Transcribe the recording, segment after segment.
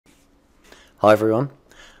Hi everyone,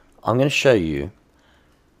 I'm going to show you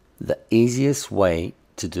the easiest way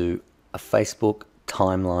to do a Facebook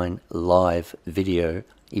timeline live video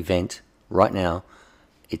event right now.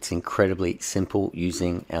 It's incredibly simple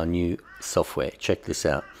using our new software. Check this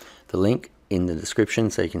out. The link in the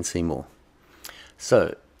description so you can see more.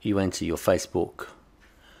 So you enter your Facebook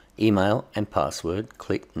email and password,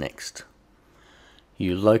 click next.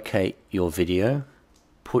 You locate your video,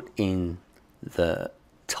 put in the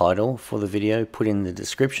title for the video, put in the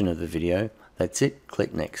description of the video. That's it.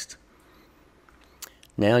 Click next.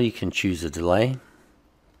 Now you can choose a delay,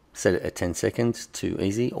 set it at 10 seconds, too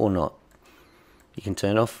easy, or not. You can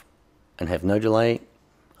turn off and have no delay.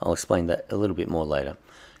 I'll explain that a little bit more later.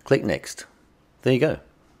 Click next. There you go.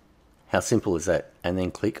 How simple is that? And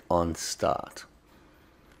then click on start.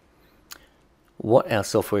 What our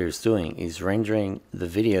software is doing is rendering the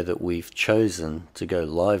video that we've chosen to go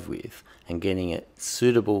live with and getting it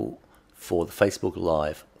suitable for the Facebook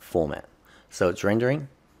Live format. So it's rendering.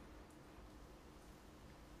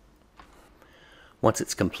 Once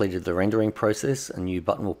it's completed the rendering process, a new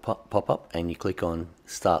button will pop up and you click on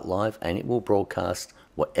Start Live and it will broadcast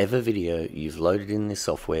whatever video you've loaded in this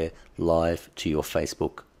software live to your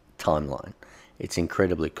Facebook timeline. It's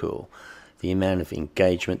incredibly cool. The amount of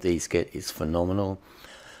engagement these get is phenomenal.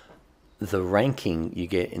 The ranking you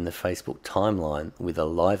get in the Facebook timeline with a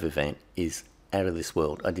live event is out of this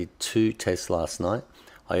world. I did 2 tests last night.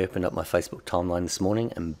 I opened up my Facebook timeline this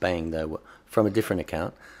morning and bang, they were from a different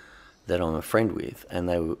account that I'm a friend with, and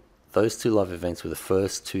those 2 live events were the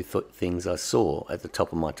first 2 things I saw at the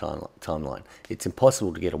top of my timeline. It's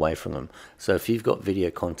impossible to get away from them. So if you've got video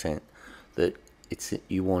content that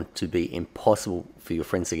you want to be impossible for your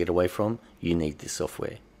friends to get away from, you need this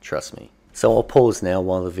software. Trust me. So I'll pause now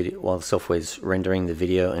while the software is rendering the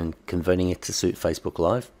video and converting it to suit Facebook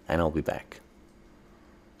Live, and I'll be back.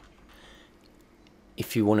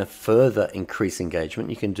 If you want to further increase engagement,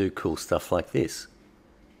 you can do cool stuff like this.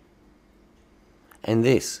 And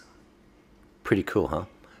this. Pretty cool, huh?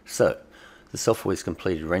 So the software is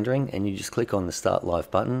completed rendering and you just click on the Start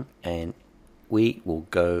Live button and we will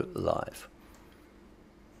go live.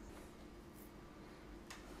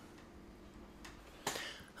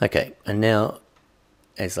 Okay, and now,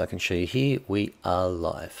 as I can show you here, we are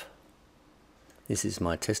live. This is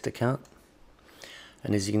my test account,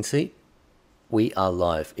 and as you can see, we are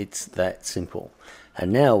live. It's that simple.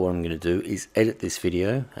 And now what I'm going to do is edit this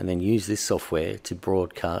video and then use this software to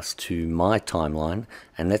broadcast to my timeline,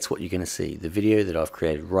 and that's what you're going to see. The video that I've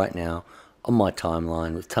created right now on my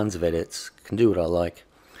timeline with tons of edits, can do what I like.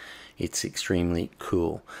 It's extremely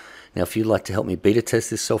cool. Now, if you'd like to help me beta test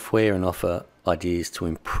this software and offer ideas to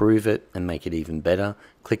improve it and make it even better,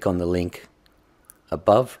 click on the link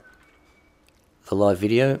above the live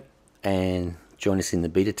video and join us in the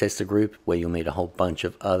beta tester group, where you'll meet a whole bunch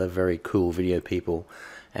of other very cool video people,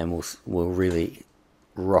 and we'll really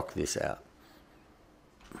rock this out.